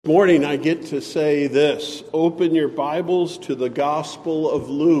Morning, I get to say this. Open your Bibles to the Gospel of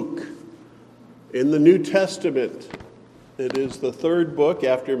Luke. In the New Testament, it is the third book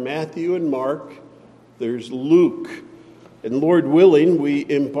after Matthew and Mark. There's Luke. And Lord willing, we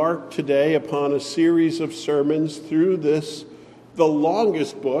embark today upon a series of sermons through this, the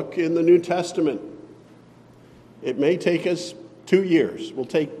longest book in the New Testament. It may take us 2 years. We'll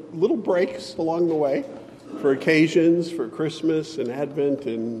take little breaks along the way for occasions, for Christmas and Advent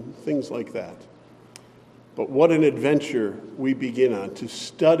and things like that. But what an adventure we begin on, to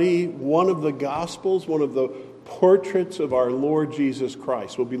study one of the Gospels, one of the portraits of our Lord Jesus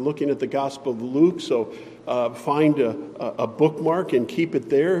Christ. We'll be looking at the Gospel of Luke, so find a bookmark and keep it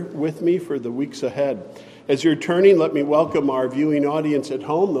there with me for the weeks ahead. As you're turning, let me welcome our viewing audience at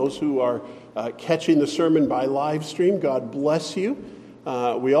home, those who are catching the sermon by live stream. God bless you.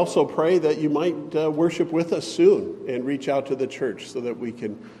 We also pray that you might worship with us soon and reach out to the church so that we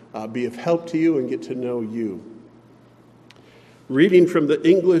can be of help to you and get to know you. Reading from the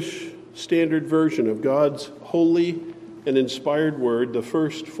English Standard Version of God's holy and inspired word, the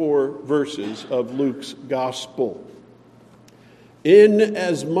first 4 verses of Luke's Gospel.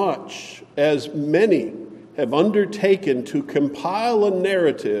 Inasmuch as many have undertaken to compile a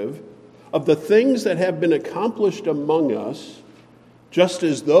narrative of the things that have been accomplished among us, just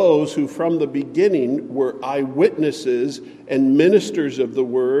as those who from the beginning were eyewitnesses and ministers of the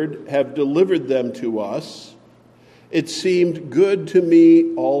word have delivered them to us, it seemed good to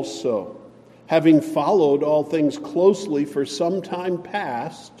me also, having followed all things closely for some time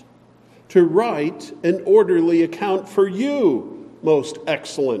past, to write an orderly account for you, most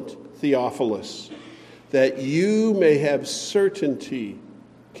excellent Theophilus, that you may have certainty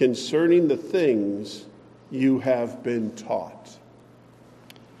concerning the things you have been taught.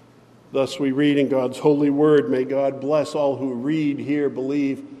 Thus we read in God's holy word. May God bless all who read, hear,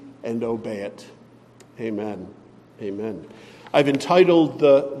 believe, and obey it. Amen. Amen. I've entitled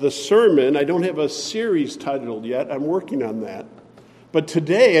the sermon, I don't have a series titled yet, I'm working on that. But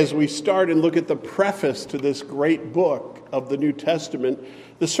today, as we start and look at the preface to this great book of the New Testament,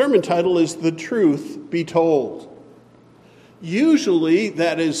 the sermon title is The Truth Be Told. Usually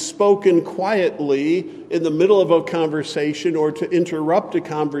that is spoken quietly in the middle of a conversation or to interrupt a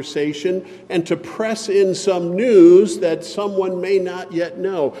conversation and to press in some news that someone may not yet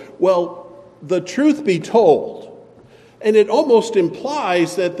know. Well, the truth be told. And it almost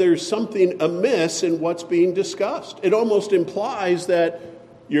implies that there's something amiss in what's being discussed. It almost implies that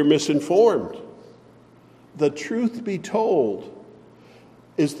you're misinformed. The truth be told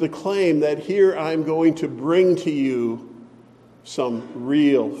is the claim that here I'm going to bring to you some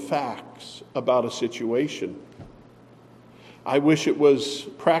real facts about a situation. I wish it was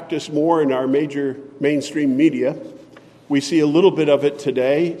practiced more in our major mainstream media. We see a little bit of it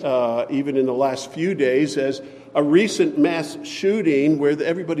today, even in the last few days, as a recent mass shooting where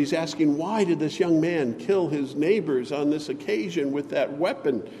everybody's asking, why did this young man kill his neighbors on this occasion with that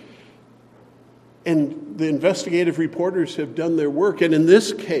weapon? And the investigative reporters have done their work. And in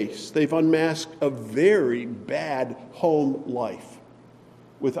this case, they've unmasked a very bad home life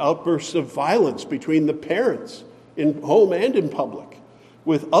with outbursts of violence between the parents in home and in public,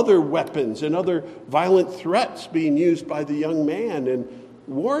 with other weapons and other violent threats being used by the young man and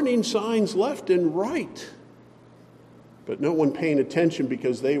warning signs left and right. But no one paying attention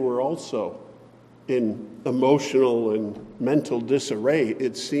because they were also in emotional and mental disarray,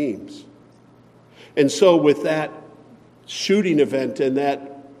 it seems. And so with that shooting event and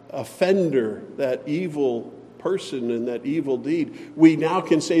that offender, that evil person and that evil deed, we now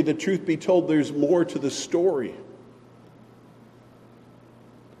can say, the truth be told, there's more to the story.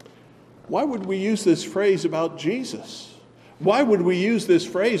 Why would we use this phrase about Jesus? Why would we use this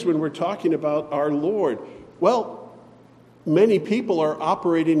phrase when we're talking about our Lord? Well, many people are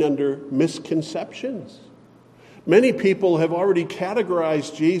operating under misconceptions. Many people have already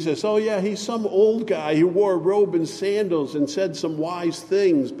categorized Jesus. Oh yeah, he's some old guy who wore a robe and sandals and said some wise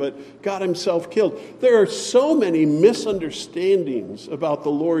things, but got himself killed. There are so many misunderstandings about the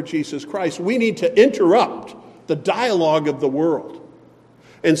Lord Jesus Christ. We need to interrupt the dialogue of the world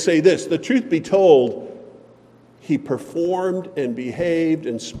and say this: the truth be told, he performed and behaved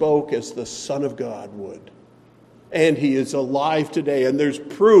and spoke as the Son of God would. And he is alive today, and there's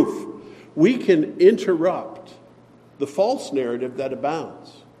proof. We can interrupt the false narrative that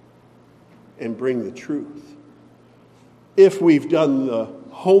abounds and bring the truth. If we've done the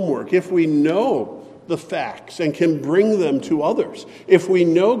homework, if we know the facts and can bring them to others, if we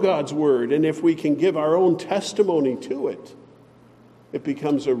know God's word and if we can give our own testimony to it, it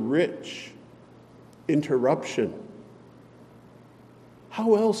becomes a rich interruption.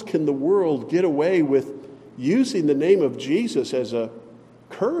 How else can the world get away with using the name of Jesus as a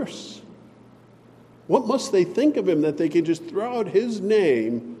curse? What must they think of him that they can just throw out his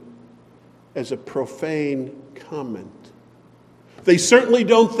name as a profane comment? They certainly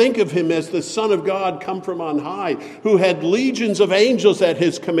don't think of him as the Son of God come from on high, who had legions of angels at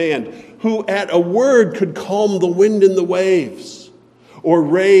his command, who at a word could calm the wind and the waves, or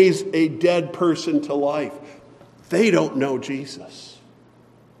raise a dead person to life. They don't know Jesus.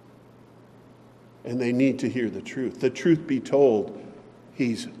 And they need to hear the truth. The truth be told,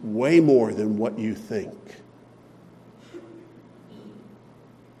 he's way more than what you think.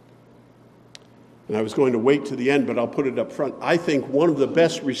 And I was going to wait to the end, but I'll put it up front. I think one of the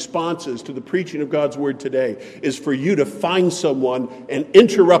best responses to the preaching of God's word today is for you to find someone and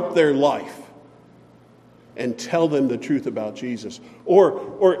interrupt their life and tell them the truth about Jesus.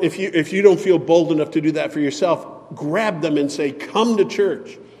 Or if you don't feel bold enough to do that for yourself, grab them and say, come to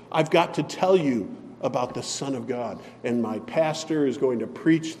church. I've got to tell you about the Son of God. And my pastor is going to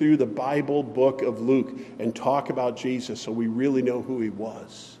preach through the Bible book of Luke and talk about Jesus so we really know who he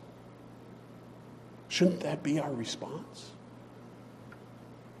was. Shouldn't that be our response?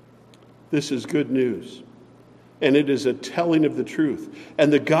 This is good news, and it is a telling of the truth.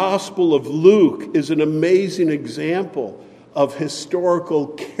 And the Gospel of Luke is an amazing example of historical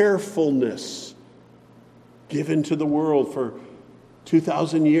carefulness given to the world for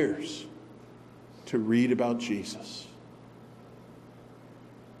 2,000 years to read about Jesus.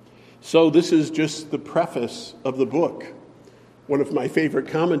 So this is just the preface of the book. One of my favorite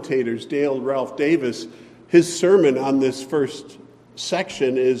commentators, Dale Ralph Davis, his sermon on this first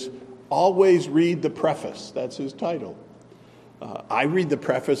section is Always Read the Preface. That's his title. I read the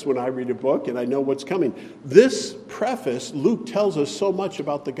preface when I read a book, and I know what's coming. This preface, Luke tells us so much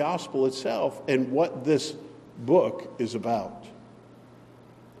about the gospel itself and what this book is about.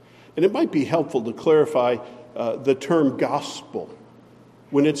 And it might be helpful to clarify the term gospel.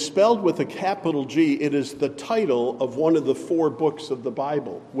 When it's spelled with a capital G, it is the title of one of the 4 books of the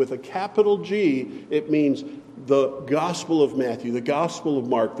Bible. With a capital G, it means the Gospel of Matthew, the Gospel of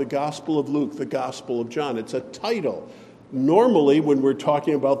Mark, the Gospel of Luke, the Gospel of John. It's a title. Normally, when we're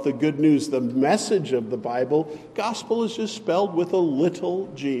talking about the good news, the message of the Bible, gospel is just spelled with a little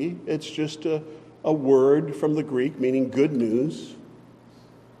g. It's just a word from the Greek meaning good news.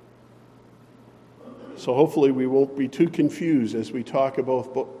 So hopefully we won't be too confused as we talk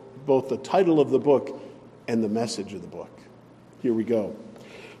about both the title of the book and the message of the book. Here we go.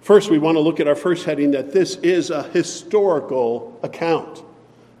 First, we want to look at our first heading, that this is a historical account.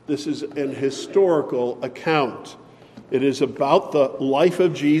 This is an historical account. It is about the life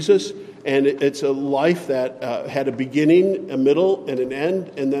of Jesus, and it's a life that had a beginning, a middle, and an end,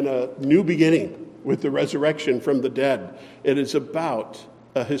 and then a new beginning with the resurrection from the dead. It is about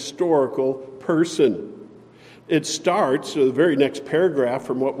a historical person. It starts, so the very next paragraph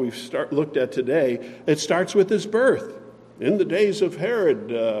from what we've looked at today, it starts with his birth. In the days of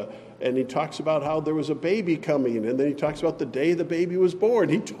Herod, and he talks about how there was a baby coming, and then he talks about the day the baby was born.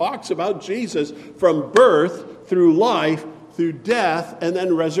 He talks about Jesus from birth through life, through death, and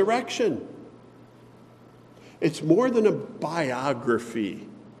then resurrection. It's more than a biography,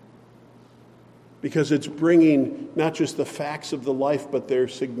 because it's bringing not just the facts of the life, but their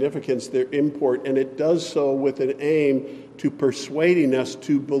significance, their import, and it does so with an aim to persuading us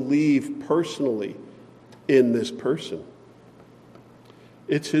to believe personally in this person.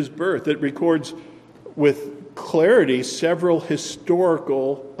 It's his birth. It records with clarity several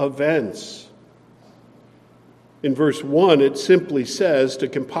historical events. In verse 1, it simply says to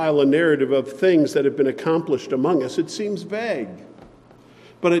compile a narrative of things that have been accomplished among us. It seems vague.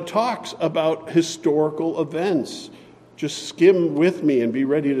 But it talks about historical events. Just skim with me and be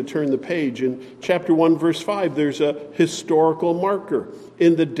ready to turn the page. In chapter 1, verse 5, there's a historical marker.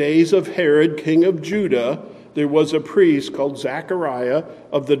 In the days of Herod, king of Judah, there was a priest called Zechariah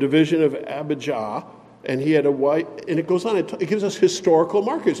of the division of Abijah, and he had a wife. And it goes on, it gives us historical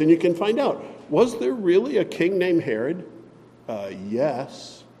markers, and you can find out, was there really a king named Herod?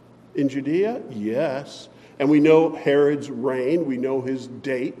 Yes. In Judea? Yes. And we know Herod's reign. We know his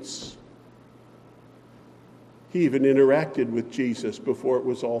dates. He even interacted with Jesus before it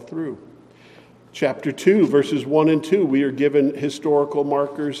was all through. Chapter 2, verses 1 and 2, we are given historical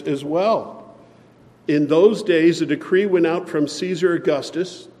markers as well. In those days, a decree went out from Caesar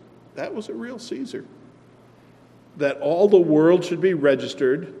Augustus, that was a real Caesar, that all the world should be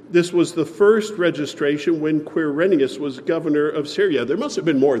registered. This was the first registration when Quirinius was governor of Syria. There must have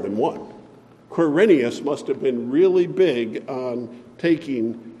been more than one. Quirinius must have been really big on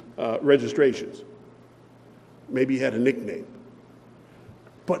taking registrations. Maybe he had a nickname.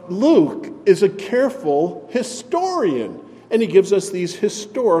 But Luke is a careful historian, and he gives us these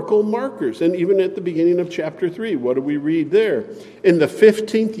historical markers. And even at the beginning of chapter 3, what do we read there? In the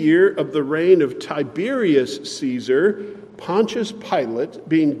 15th year of the reign of Tiberius Caesar, Pontius Pilate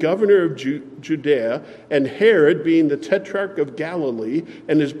being governor of Judea, and Herod being the tetrarch of Galilee,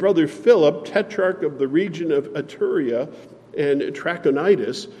 and his brother Philip, tetrarch of the region of Iturea and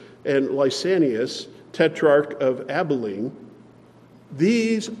Trachonitis, and Lysanias, tetrarch of Abilene.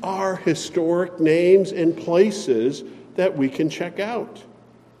 These are historic names and places that we can check out.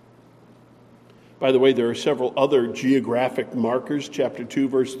 By the way, there are several other geographic markers. Chapter 2,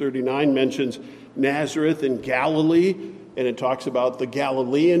 verse 39 mentions Nazareth in Galilee, and it talks about the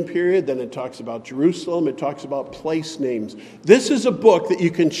Galilean period. Then it talks about Jerusalem. It talks about place names. This is a book that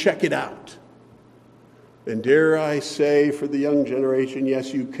you can check it out. And dare I say, for the young generation,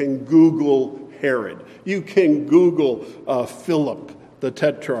 yes, you can Google Herod. You can Google Philip, the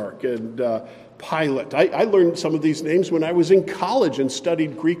tetrarch, and Pilate. I learned some of these names when I was in college and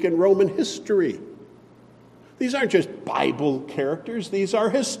studied Greek and Roman history. These aren't just Bible characters. These are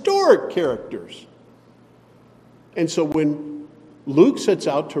historic characters. And so when Luke sets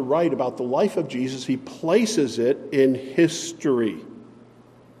out to write about the life of Jesus, he places it in history.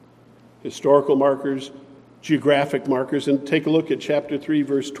 Historical markers, geographic markers. And take a look at chapter 3,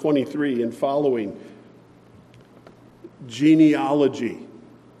 verse 23 and following. Genealogy.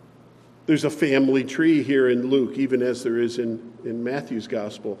 There's a family tree here in Luke, even as there is in Matthew's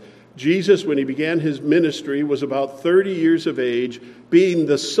gospel. Jesus, when he began his ministry, was about 30 years of age, being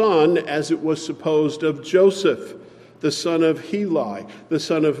the son, as it was supposed, of Joseph, the son of Heli, the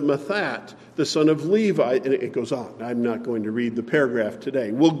son of Mathat, the son of Levi. And it goes on. I'm not going to read the paragraph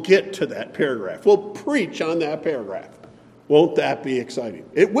today. We'll get to that paragraph. We'll preach on that paragraph. Won't that be exciting?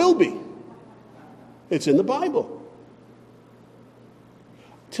 It will be. It's in the Bible.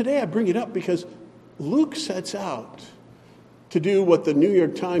 Today I bring it up because Luke sets out to do what the New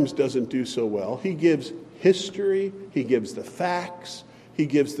York Times doesn't do so well. He gives history, he gives the facts, he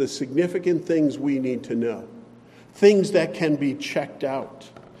gives the significant things we need to know, things that can be checked out.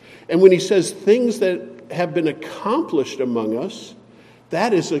 And when he says things that have been accomplished among us,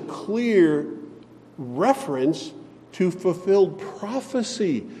 that is a clear reference to fulfilled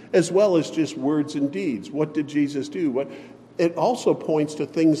prophecy as well as just words and deeds. What did Jesus do? It also points to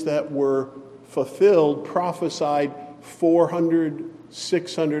things that were fulfilled, prophesied 400,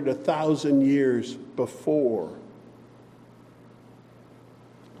 600, 1,000 years before.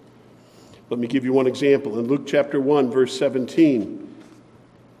 Let me give you one example. In Luke chapter 1, verse 17,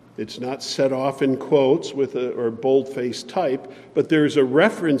 it's not set off in quotes or bold-faced type, but there's a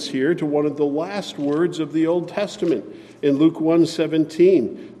reference here to one of the last words of the Old Testament. In Luke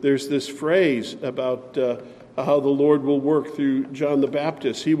 1:17, there's this phrase about how the Lord will work through John the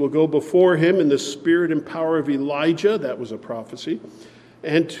Baptist. He will go before him in the spirit and power of Elijah, that was a prophecy,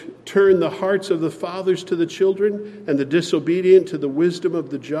 and turn the hearts of the fathers to the children and the disobedient to the wisdom of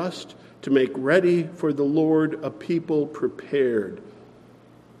the just, to make ready for the Lord a people prepared.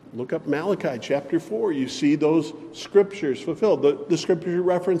 Look up Malachi chapter 4. You see those scriptures fulfilled. The scripture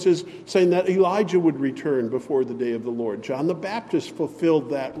references saying that Elijah would return before the day of the Lord. John the Baptist fulfilled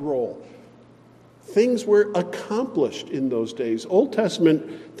that role. Things were accomplished in those days. Old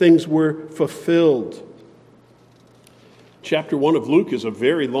Testament things were fulfilled. Chapter 1 of Luke is a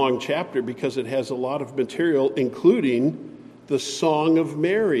very long chapter because it has a lot of material, including the Song of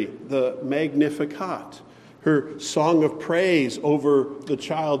Mary, the Magnificat, her song of praise over the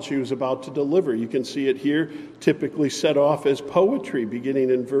child she was about to deliver. You can see it here, typically set off as poetry,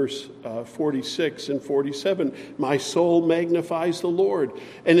 beginning in verse 46 and 47. My soul magnifies the Lord.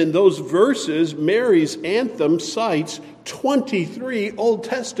 And in those verses, Mary's anthem cites 23 Old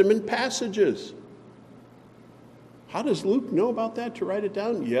Testament passages. How does Luke know about that to write it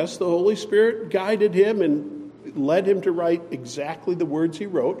down? Yes, the Holy Spirit guided him and led him to write exactly the words he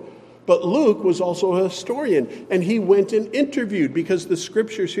wrote. But Luke was also a historian, and he went and interviewed, because the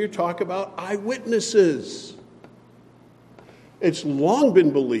scriptures here talk about eyewitnesses. It's long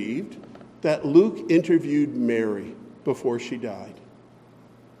been believed that Luke interviewed Mary before she died.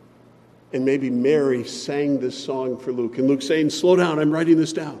 And maybe Mary sang this song for Luke. And Luke's saying, slow down, I'm writing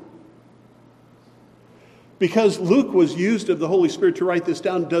this down. Because Luke was used of the Holy Spirit to write this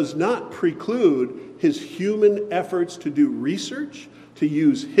down does not preclude his human efforts to do research, to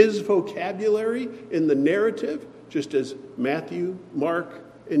use his vocabulary in the narrative, just as Matthew, Mark,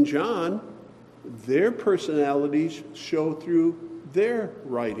 and John, their personalities show through their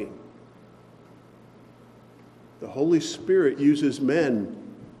writing. The Holy Spirit uses men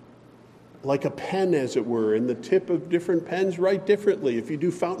like a pen, as it were, and the tip of different pens write differently. If you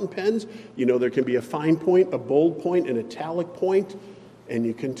do fountain pens, you know there can be a fine point, a bold point, an italic point, and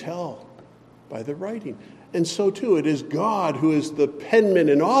you can tell by the writing. And so, too, it is God who is the penman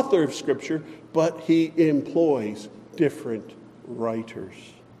and author of Scripture, but he employs different writers.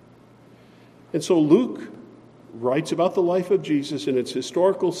 And so Luke writes about the life of Jesus in its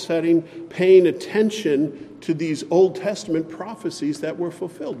historical setting, paying attention to these Old Testament prophecies that were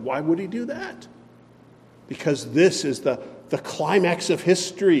fulfilled. Why would he do that? Because this is the climax of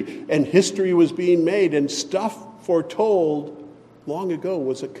history, and history was being made, and stuff foretold long ago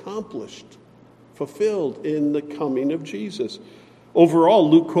was accomplished, fulfilled in the coming of Jesus. Overall,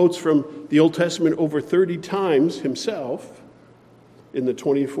 Luke quotes from the Old Testament over 30 times himself in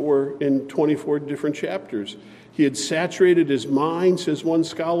 24 different chapters. He had saturated his mind, says one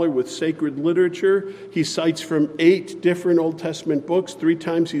scholar, with sacred literature. He cites from 8 different Old Testament books. 3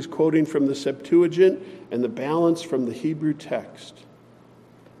 times he's quoting from the Septuagint, and the balance from the Hebrew text.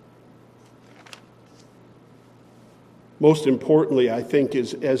 Most importantly, I think,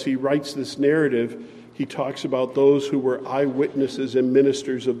 is as he writes this narrative, he talks about those who were eyewitnesses and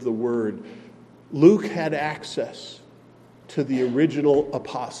ministers of the word. Luke had access to the original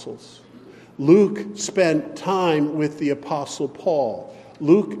apostles. Luke spent time with the Apostle Paul.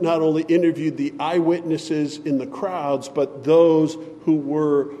 Luke not only interviewed the eyewitnesses in the crowds, but those who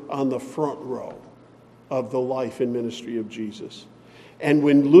were on the front row of the life and ministry of Jesus. And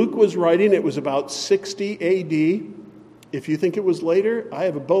when Luke was writing, it was about 60 A.D. If you think it was later, I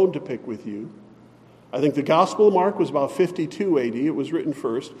have a bone to pick with you. I think the Gospel of Mark was about 52 A.D. It was written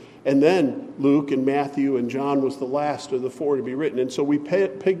first. And then Luke and Matthew and John was the last of the 4 to be written. And so we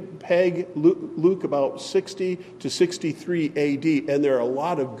peg Luke about 60 to 63 A.D. And there are a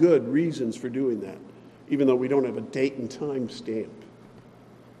lot of good reasons for doing that, even though we don't have a date and time stamp.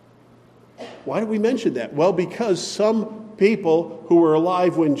 Why do we mention that? Well, because some people who were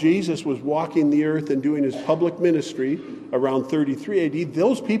alive when Jesus was walking the earth and doing his public ministry around 33 A.D.,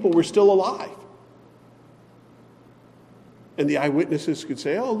 those people were still alive. And the eyewitnesses could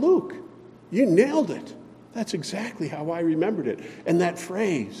say, "Oh, Luke, you nailed it. That's exactly how I remembered it." And that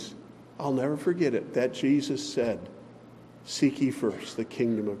phrase, I'll never forget it, that Jesus said, "Seek ye first the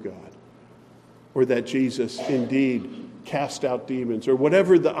kingdom of God." Or that Jesus indeed cast out demons, or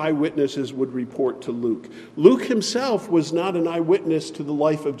whatever the eyewitnesses would report to Luke. Luke himself was not an eyewitness to the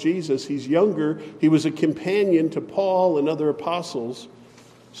life of Jesus. He's younger. He was a companion to Paul and other apostles,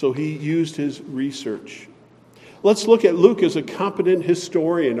 so he used his research. Let's look at Luke as a competent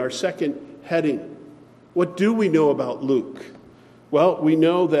historian, our second heading. What do we know about Luke? Well, we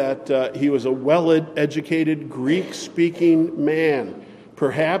know that he was a well-educated, Greek-speaking man.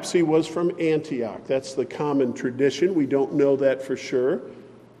 Perhaps he was from Antioch. That's the common tradition. We don't know that for sure,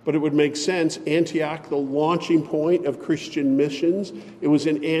 but it would make sense. Antioch, the launching point of Christian missions. It was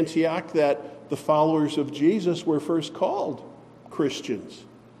in Antioch that the followers of Jesus were first called Christians.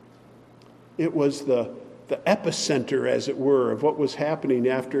 It was the epicenter, as it were, of what was happening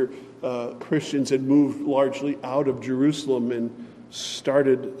after Christians had moved largely out of Jerusalem and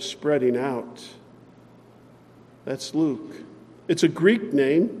started spreading out. That's Luke. It's a Greek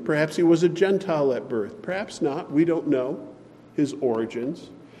name. Perhaps he was a Gentile at birth. Perhaps not. We don't know his origins.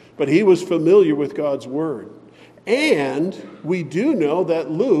 But he was familiar with God's word. And we do know that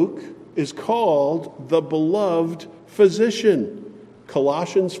Luke is called the beloved physician.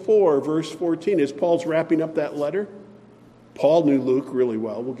 Colossians 4, verse 14, as Paul's wrapping up that letter. Paul knew Luke really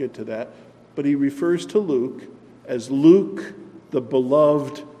well. We'll get to that. But he refers to Luke as Luke, the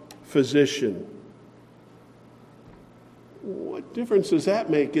beloved physician. What difference does that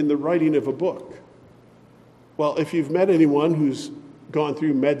make in the writing of a book? Well, if you've met anyone who's gone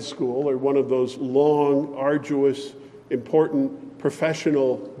through med school or one of those long, arduous, important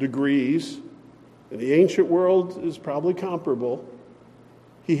professional degrees, in the ancient world is probably comparable.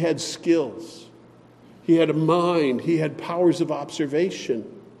 He had skills. He had a mind. He had powers of observation.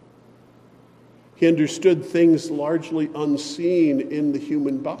 He understood things largely unseen in the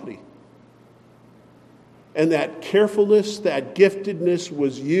human body. And that carefulness, that giftedness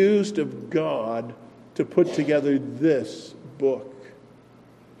was used of God to put together this book,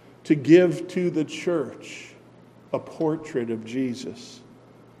 to give to the church a portrait of Jesus.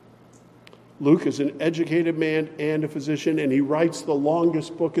 Luke is an educated man and a physician, and he writes the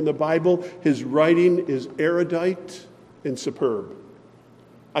longest book in the Bible. His writing is erudite and superb.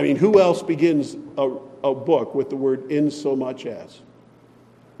 I mean, who else begins a book with the word "in so much as"?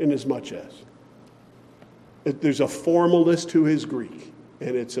 In as much as. There's a formalness to his Greek,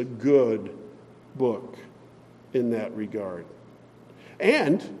 and it's a good book in that regard.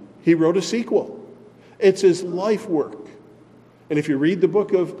 And He wrote a sequel. It's his life work. And if you read the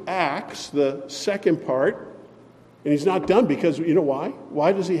book of Acts, the second part, and he's not done because, you know why?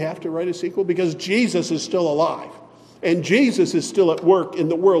 Why does he have to write a sequel? Because Jesus is still alive. And Jesus is still at work in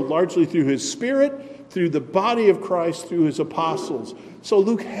the world, largely through his Spirit, through the body of Christ, through his apostles. So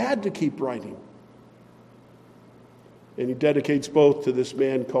Luke had to keep writing. And he dedicates both to this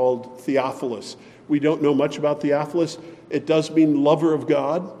man called Theophilus. We don't know much about Theophilus. It does mean lover of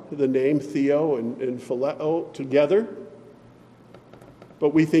God, the name Theo and Phileo together.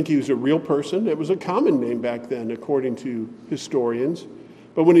 But we think he was a real person. It was a common name back then, according to historians.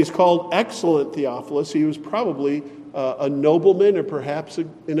 But when he's called Excellent Theophilus, he was probably a nobleman or perhaps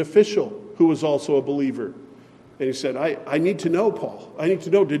an official who was also a believer. And he said, I need to know, Paul. I need to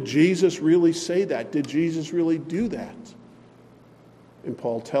know, did Jesus really say that? Did Jesus really do that? And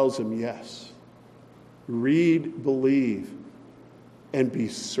Paul tells him, yes. Read, believe, and be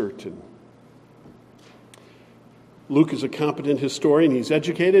certain. Luke is a competent historian. He's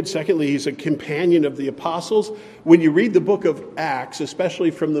educated. Secondly, he's a companion of the apostles. When you read the book of Acts,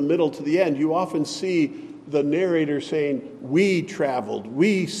 especially from the middle to the end, you often see the narrator saying, we traveled,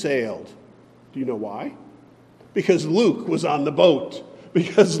 we sailed. Do you know why? Because Luke was on the boat.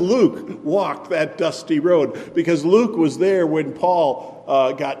 Because Luke walked that dusty road. Because Luke was there when Paul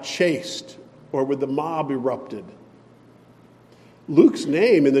got chased or when the mob erupted. Luke's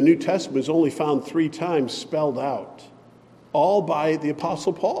name in the New Testament is only found 3 times spelled out, all by the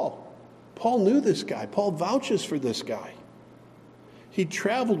Apostle Paul. Paul knew this guy. Paul vouches for this guy. He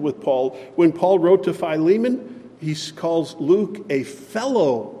traveled with Paul. When Paul wrote to Philemon, he calls Luke a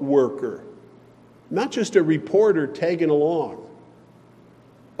fellow worker, not just a reporter tagging along,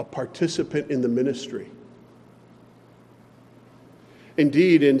 a participant in the ministry.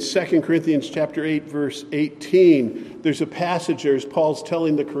 Indeed, in 2 Corinthians chapter 8, verse 18, there's a passage there as Paul's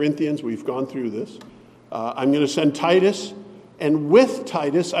telling the Corinthians, we've gone through this, I'm going to send Titus, and with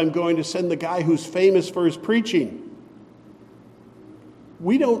Titus, I'm going to send the guy who's famous for his preaching.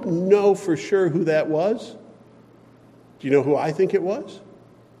 We don't know for sure who that was. Do you know who I think it was?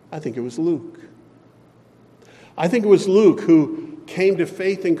 I think it was Luke. I think it was Luke who came to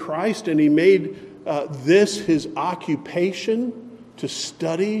faith in Christ, and he made this his occupation to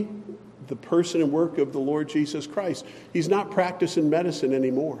study the person and work of the Lord Jesus Christ. He's not practicing medicine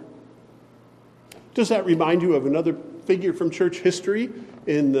anymore. Does that remind you of another figure from church history?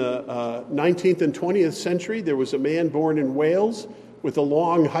 In the 19th and 20th century, there was a man born in Wales with a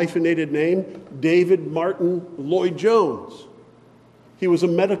long hyphenated name, David Martin Lloyd-Jones. He was a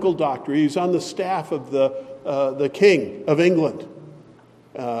medical doctor. He was on the staff of the King of England.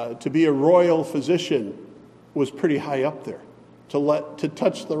 To be a royal physician was pretty high up there. To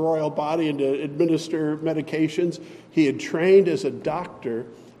touch the royal body and to administer medications. He had trained as a doctor,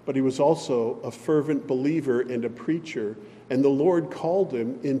 but he was also a fervent believer and a preacher. And the Lord called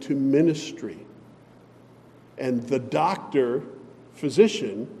him into ministry. And the doctor,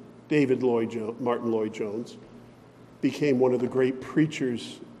 physician, David Martin Lloyd-Jones, became one of the great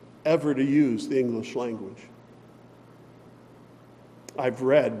preachers ever to use the English language. I've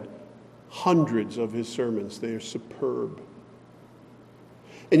read hundreds of his sermons. They are superb.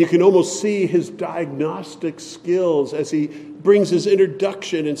 And you can almost see his diagnostic skills as he brings his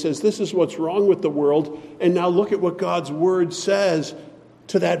introduction and says, this is what's wrong with the world, and now look at what God's word says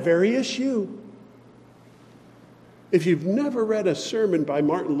to that very issue. If you've never read a sermon by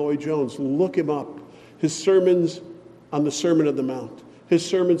Martin Lloyd-Jones, look him up. His sermons on the Sermon on the Mount, his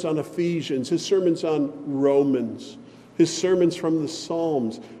sermons on Ephesians, his sermons on Romans, his sermons from the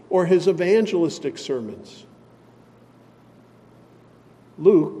Psalms, or his evangelistic sermons.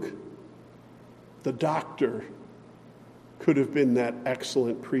 Luke, the doctor, could have been that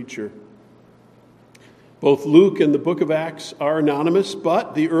excellent preacher. Both Luke and the book of Acts are anonymous,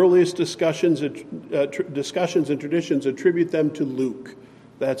 but the earliest discussions and traditions attribute them to Luke.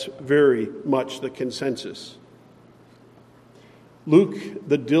 That's very much the consensus. Luke,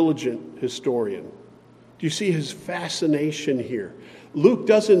 the diligent historian. Do you see his fascination here? Luke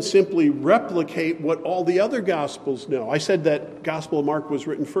doesn't simply replicate what all the other Gospels know. I said that Gospel of Mark was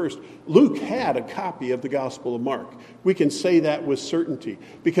written first. Luke had a copy of the Gospel of Mark. We can say that with certainty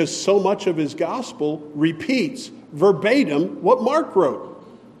because so much of his Gospel repeats verbatim what Mark wrote.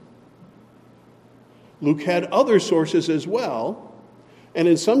 Luke had other sources as well, and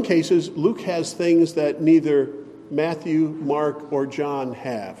in some cases, Luke has things that neither Matthew, Mark, or John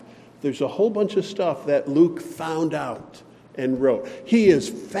have. There's a whole bunch of stuff that Luke found out and wrote. He is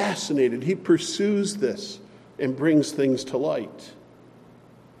fascinated. He pursues this and brings things to light.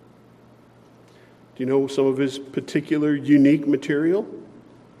 Do you know some of his particular unique material?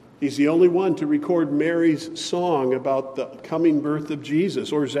 He's the only one to record Mary's song about the coming birth of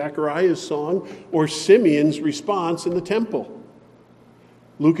Jesus, or Zechariah's song, or Simeon's response in the temple.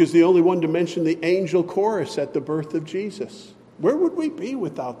 Luke is the only one to mention the angel chorus at the birth of Jesus. Where would we be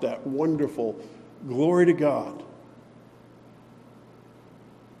without that wonderful glory to God?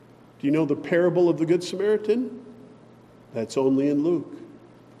 Do you know the parable of the Good Samaritan? That's only in Luke.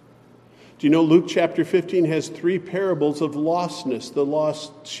 Do you know Luke chapter 15 has 3 parables of lostness: the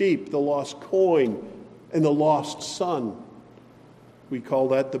lost sheep, the lost coin, and the lost son? We call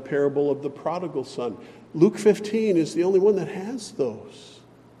that the parable of the prodigal son. Luke 15 is the only one that has those.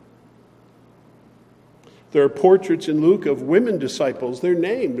 There are portraits in Luke of women disciples. They're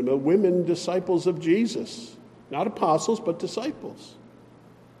named the women disciples of Jesus. Not apostles, but disciples.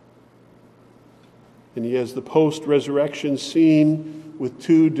 And he has the post-resurrection scene with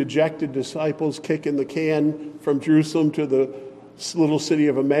 2 dejected disciples kicking the can from Jerusalem to the little city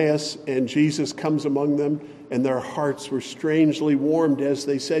of Emmaus, and Jesus comes among them, and their hearts were strangely warmed as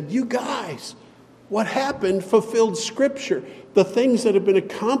they said, "You guys, what happened fulfilled Scripture. The things that have been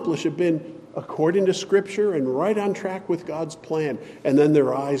accomplished have been according to Scripture and right on track with God's plan." And then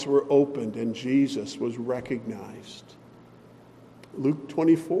their eyes were opened and Jesus was recognized. Luke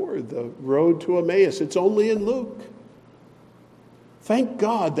 24, the road to Emmaus. It's only in Luke. Thank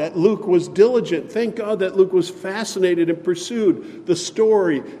God that Luke was diligent. Thank God that Luke was fascinated and pursued the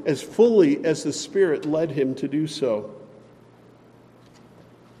story as fully as the Spirit led him to do so.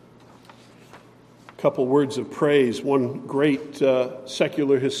 Couple words of praise. One great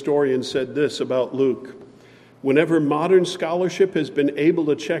secular historian said this about Luke: whenever modern scholarship has been able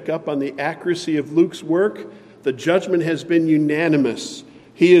to check up on the accuracy of Luke's work, the judgment has been unanimous.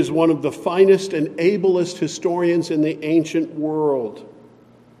 He is one of the finest and ablest historians in the ancient world.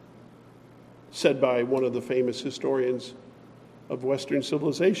 Said by one of the famous historians of Western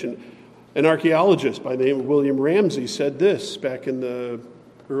civilization. An archaeologist by the name of William Ramsay said this back in the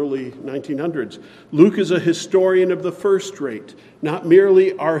early 1900s. Luke is a historian of the first rate. Not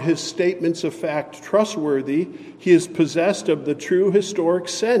merely are his statements of fact trustworthy, he is possessed of the true historic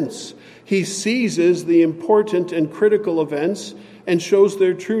sense. He seizes the important and critical events and shows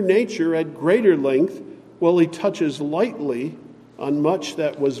their true nature at greater length, while he touches lightly on much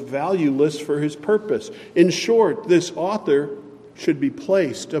that was valueless for his purpose. In short, this author should be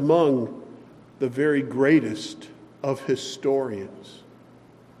placed among the very greatest of historians.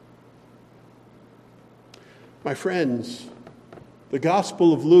 My friends, the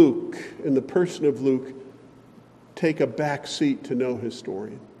Gospel of Luke and the person of Luke take a back seat to no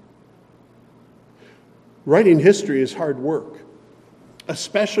historian. Writing history is hard work,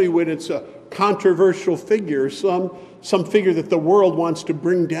 especially when it's a controversial figure, some figure that the world wants to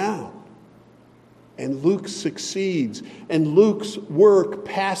bring down. And Luke succeeds, and Luke's work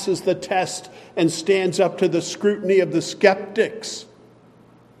passes the test and stands up to the scrutiny of the skeptics.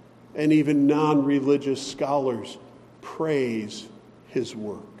 And even non-religious scholars praise his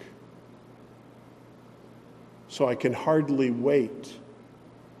work. So I can hardly wait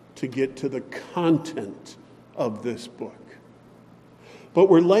to get to the content of this book. But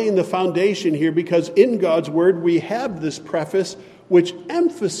we're laying the foundation here because in God's Word we have this preface which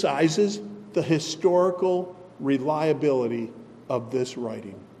emphasizes the historical reliability of this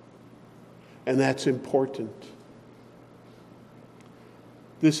writing. And that's important.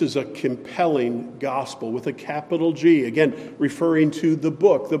 This is a compelling gospel with a capital G. Again, referring to the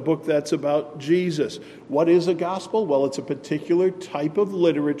book that's about Jesus. What is a gospel? Well, it's a particular type of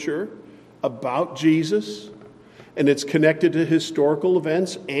literature about Jesus, and it's connected to historical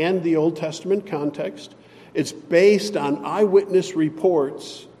events and the Old Testament context. It's based on eyewitness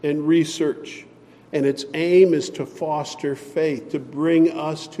reports and research, and its aim is to foster faith, to bring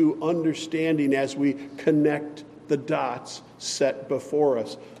us to understanding as we connect the dots set before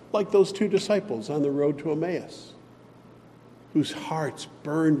us, like those 2 disciples on the road to Emmaus, whose hearts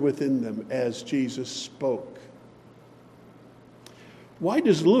burned within them as Jesus spoke. Why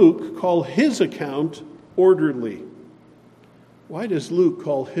does Luke call his account orderly? Why does Luke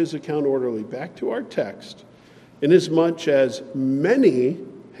call his account orderly? Back to our text. Inasmuch as many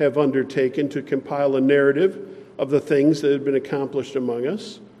have undertaken to compile a narrative of the things that have been accomplished among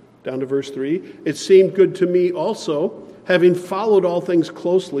us, down to verse 3, it seemed good to me also, having followed all things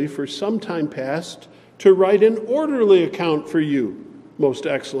closely for some time past, to write an orderly account for you, most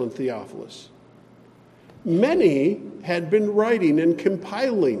excellent Theophilus. Many had been writing and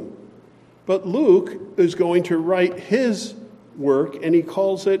compiling, but Luke is going to write his work, and he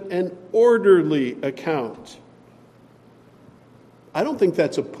calls it an orderly account. I don't think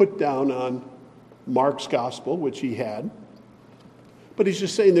that's a put down on Mark's gospel, which he had. But he's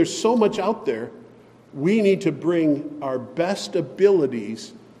just saying there's so much out there. We need to bring our best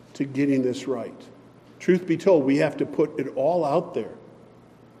abilities to getting this right. Truth be told, we have to put it all out there.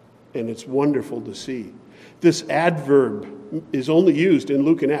 And it's wonderful to see. This adverb is only used in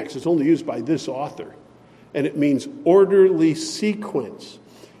Luke and Acts. It's only used by this author. And it means orderly sequence.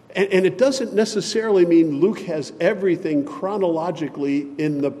 And it doesn't necessarily mean Luke has everything chronologically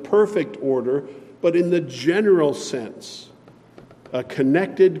in the perfect order, but in the general sense. A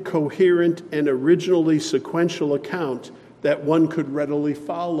connected, coherent, and originally sequential account that one could readily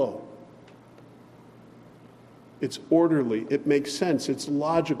follow. It's orderly, it makes sense, it's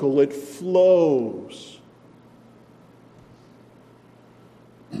logical, it flows.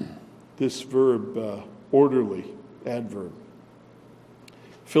 This verb, orderly, adverb.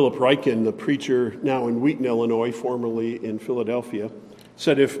 Philip Ryken, the preacher now in Wheaton, Illinois, formerly in Philadelphia,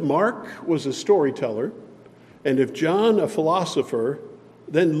 said if Mark was a storyteller and if John a philosopher,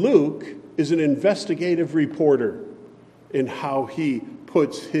 then Luke is an investigative reporter in how he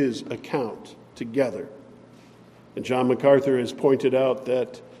puts his account together. And John MacArthur has pointed out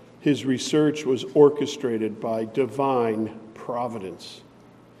that his research was orchestrated by divine providence.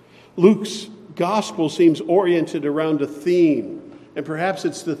 Luke's gospel seems oriented around a theme, and perhaps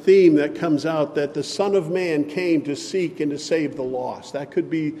it's the theme that comes out that the Son of Man came to seek and to save the lost. That could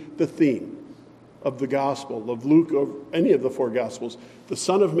be the theme of the gospel, of Luke, or any of the four gospels. The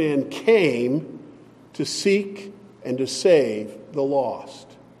Son of Man came to seek and to save the lost.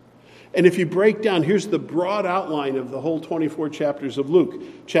 And if you break down, here's the broad outline of the whole 24 chapters of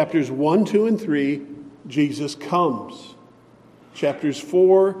Luke. Chapters 1, 2, and 3, Jesus comes. Chapters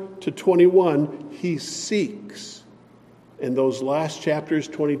 4 to 21, he seeks. And those last chapters,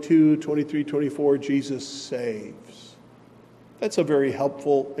 22, 23, 24, Jesus saves. That's a very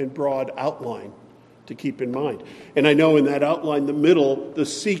helpful and broad outline to keep in mind. And I know in that outline, the middle, the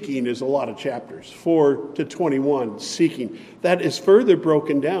seeking is a lot of chapters. 4 to 21, seeking. That is further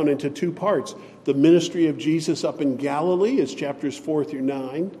broken down into two parts. The ministry of Jesus up in Galilee is chapters 4 through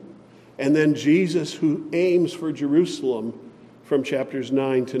 9. And then Jesus who aims for Jerusalem from chapters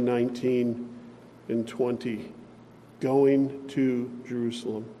 9 to 19 and 20. Going to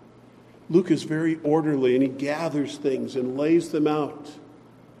Jerusalem. Luke is very orderly and he gathers things and lays them out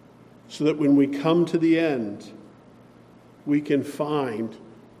so that when we come to the end, we can find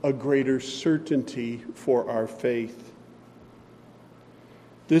a greater certainty for our faith.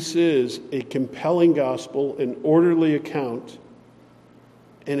 This is a compelling gospel, an orderly account,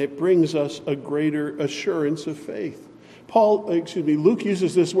 and it brings us a greater assurance of faith. Luke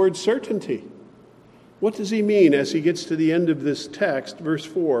uses this word certainty. What does he mean as he gets to the end of this text, verse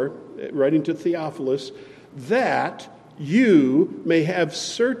 4, writing to Theophilus, that you may have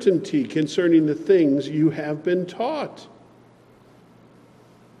certainty concerning the things you have been taught?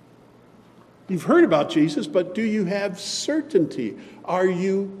 You've heard about Jesus, but do you have certainty? Are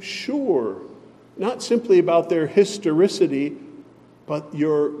you sure? Not simply about their historicity, but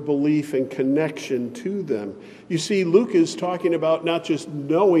your belief and connection to them. You see, Luke is talking about not just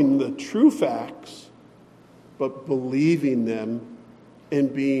knowing the true facts, but believing them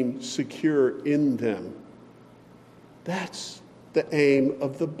and being secure in them. That's the aim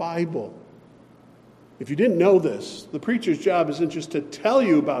of the Bible. If you didn't know this, the preacher's job isn't just to tell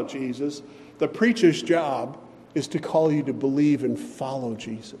you about Jesus. The preacher's job is to call you to believe and follow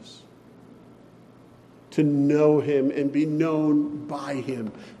Jesus. To know him and be known by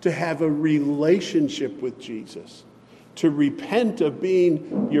him. To have a relationship with Jesus. To repent of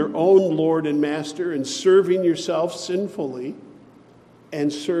being your own Lord and Master and serving yourself sinfully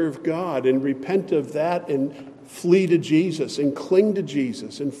and serve God and repent of that and flee to Jesus and cling to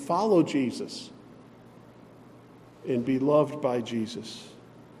Jesus and follow Jesus and be loved by Jesus.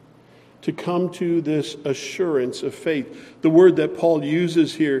 To come to this assurance of faith. The word that Paul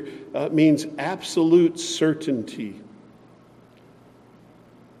uses here means absolute certainty.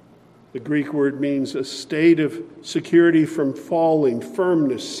 The Greek word means a state of security from falling,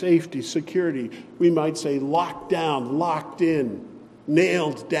 firmness, safety, security. We might say locked down, locked in,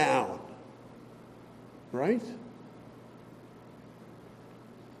 nailed down. Right?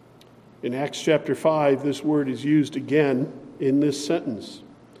 In Acts chapter 5, this word is used again in this sentence.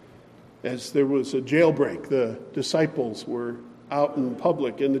 As there was a jailbreak, the disciples were out in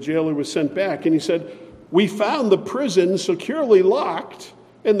public, and the jailer was sent back, and he said, "We found the prison securely locked,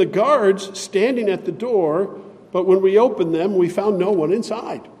 and the guards standing at the door, but when we opened them, we found no one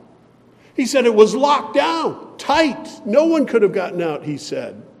inside." He said it was locked down, tight. No one could have gotten out, he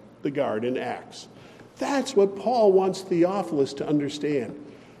said, the guard in Acts. That's what Paul wants Theophilus to understand.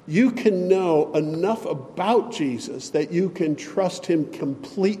 you can know enough about Jesus that you can trust him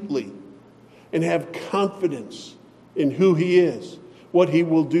completely and have confidence in who he is, what he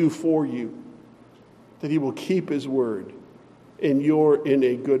will do for you, that he will keep his word, and you're in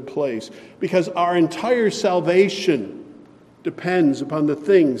a good place. Because our entire salvation depends upon the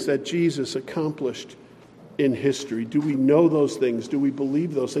things that Jesus accomplished in history. Do we know those things? Do we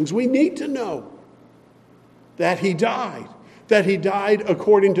believe those things? We need to know that he died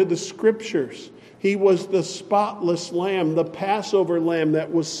according to the scriptures. He was the spotless lamb, the Passover lamb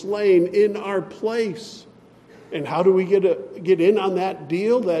that was slain in our place. And how do we get in on that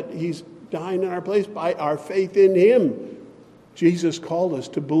deal that he's dying in our place? By our faith in him. Jesus called us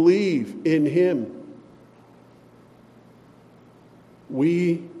to believe in him.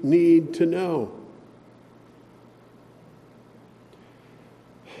 We need to know.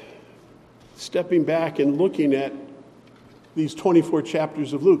 Stepping back and looking at these 24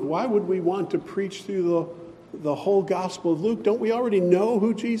 chapters of Luke, why would we want to preach through the whole Gospel of Luke? Don't we already know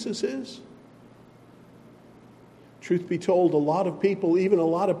who Jesus is? Truth be told, a lot of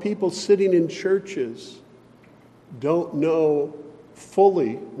people sitting in churches don't know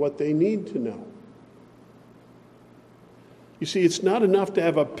fully what they need to know. You see, it's not enough to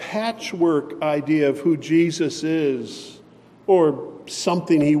have a patchwork idea of who Jesus is, or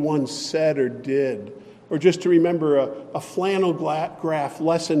something he once said or did, or just to remember a flannel graph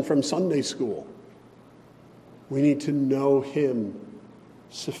lesson from Sunday school. We need to know him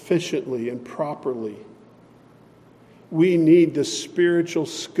sufficiently and properly. We need the spiritual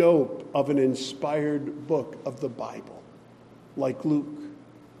scope of an inspired book of the Bible, like Luke.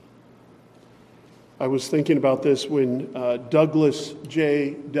 I was thinking about this when Douglas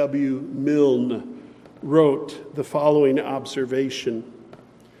J.W. Milne wrote the following observation.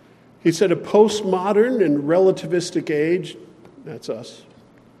 He said, a postmodern and relativistic age, that's us,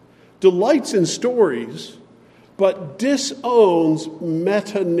 delights in stories, but disowns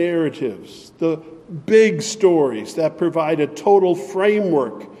meta-narratives, the big stories that provide a total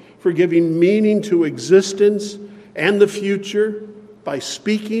framework for giving meaning to existence and the future by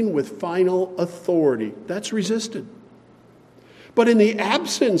speaking with final authority. That's resisted. But in the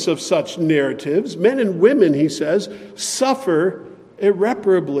absence of such narratives, men and women, he says, suffer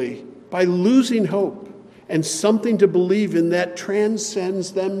irreparably by losing hope and something to believe in that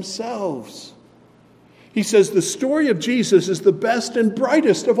transcends themselves. He says the story of Jesus is the best and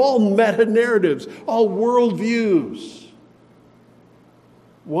brightest of all meta-narratives, all worldviews.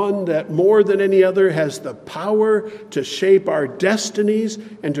 One that more than any other has the power to shape our destinies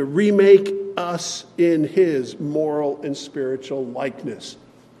and to remake us in his moral and spiritual likeness.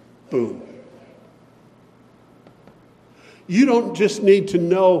 Boom. You don't just need to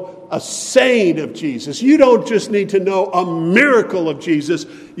know a saying of Jesus. You don't just need to know a miracle of Jesus.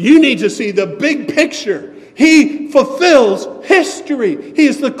 You need to see the big picture. He fulfills history. He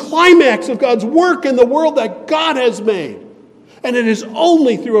is the climax of God's work in the world that God has made. And it is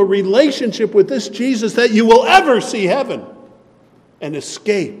only through a relationship with this Jesus that you will ever see heaven and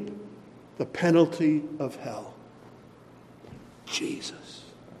escape the penalty of hell. Jesus.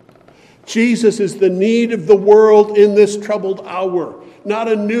 Jesus is the need of the world in this troubled hour, not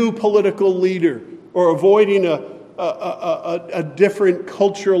a new political leader or avoiding a different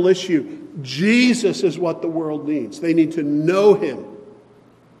cultural issue. Jesus is what the world needs. They need to know him,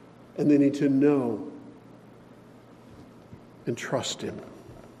 and they need to know and trust him.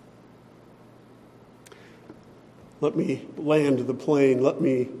 Let me land the plane. Let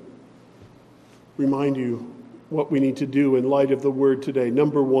me remind you what we need to do in light of the word today.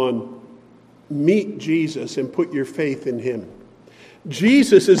 Number one, meet Jesus and put your faith in him.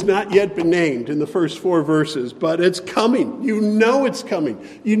 Jesus has not yet been named in the first 4 verses, but it's coming. You know it's coming.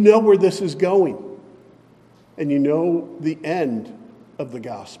 You know where this is going. And you know the end of the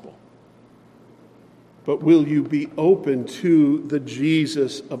gospel. But will you be open to the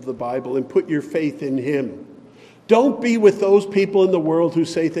Jesus of the Bible and put your faith in him? Don't be with those people in the world who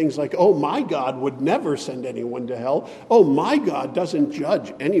say things like, oh, my God would never send anyone to hell. Oh, my God doesn't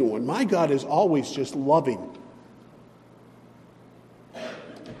judge anyone. My God is always just loving.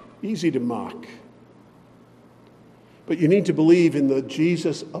 Easy to mock. But you need to believe in the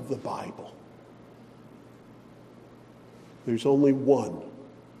Jesus of the Bible. There's only one.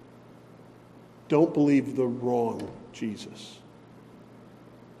 Don't believe the wrong Jesus.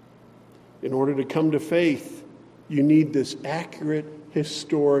 In order to come to faith, you need this accurate,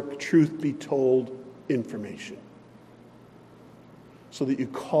 historic, truth-be-told information so that you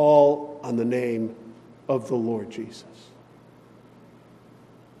call on the name of the Lord Jesus.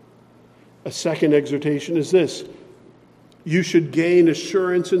 A second exhortation is this. You should gain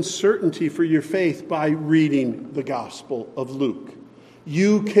assurance and certainty for your faith by reading the Gospel of Luke.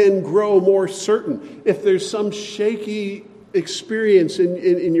 You can grow more certain. If there's some shaky experience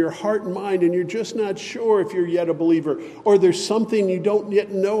in your heart and mind and you're just not sure if you're yet a believer, or there's something you don't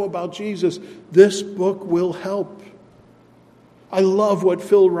yet know about Jesus, this book will help. I love what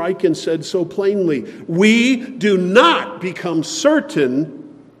Phil Ryken said so plainly. We do not become certain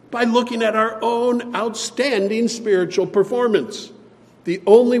by looking at our own outstanding spiritual performance. The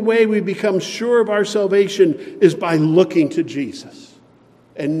only way we become sure of our salvation is by looking to Jesus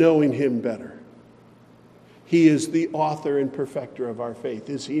and knowing him better. He is the author and perfecter of our faith,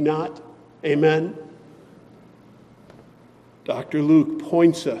 is he not? Amen? Dr. Luke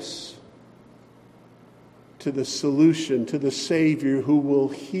points us to the solution, to the Savior who will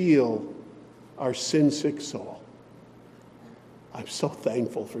heal our sin-sick soul. I'm so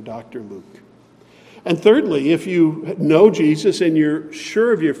thankful for Dr. Luke. And thirdly, if you know Jesus and you're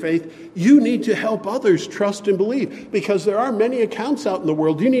sure of your faith, you need to help others trust and believe, because there are many accounts out in the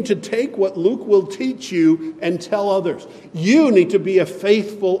world. You need to take what Luke will teach you and tell others. You need to be a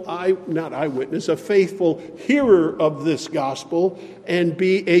faithful, a faithful hearer of this gospel and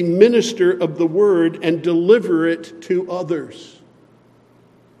be a minister of the word and deliver it to others.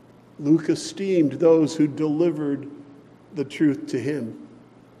 Luke esteemed those who delivered the truth to him.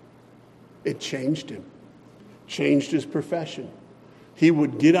 It changed him, changed his profession. He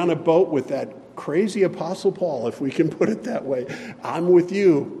would get on a boat with that crazy Apostle Paul, if we can put it that way. I'm with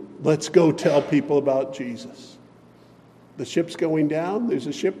you. Let's go tell people about Jesus. The ship's going down. There's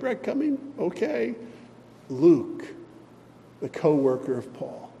a shipwreck coming. Okay. Luke, the co-worker of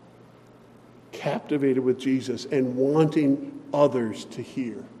Paul, captivated with Jesus and wanting others to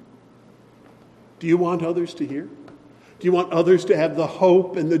hear. Do you want others to hear? Do you want others to have the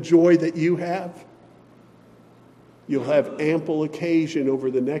hope and the joy that you have? You'll have ample occasion over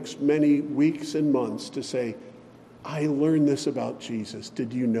the next many weeks and months to say, I learned this about Jesus.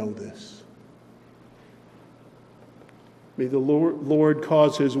 Did you know this? May the Lord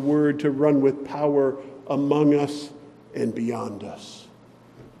cause his word to run with power among us and beyond us.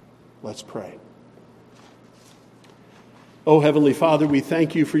 Let's pray. Oh, Heavenly Father, we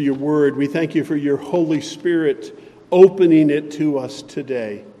thank you for your word. We thank you for your Holy Spirit opening it to us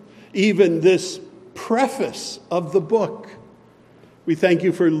today. Even this preface of the book. We thank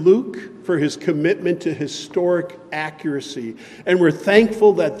you for Luke, for his commitment to historic accuracy. And we're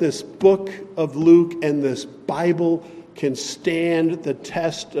thankful that this book of Luke and this Bible can stand the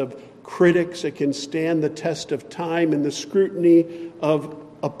test of critics. It can stand the test of time and the scrutiny of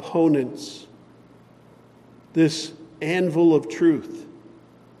opponents. This anvil of truth,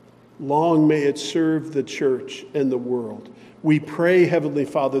 long may it serve the church and the world. We pray, Heavenly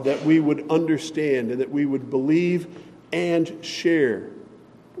Father, that we would understand and that we would believe and share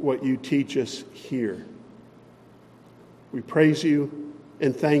what you teach us here. We praise you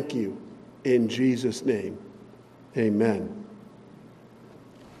and thank you in Jesus' name. Amen.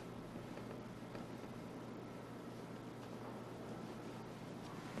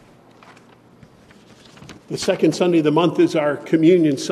 The second Sunday of the month is our communion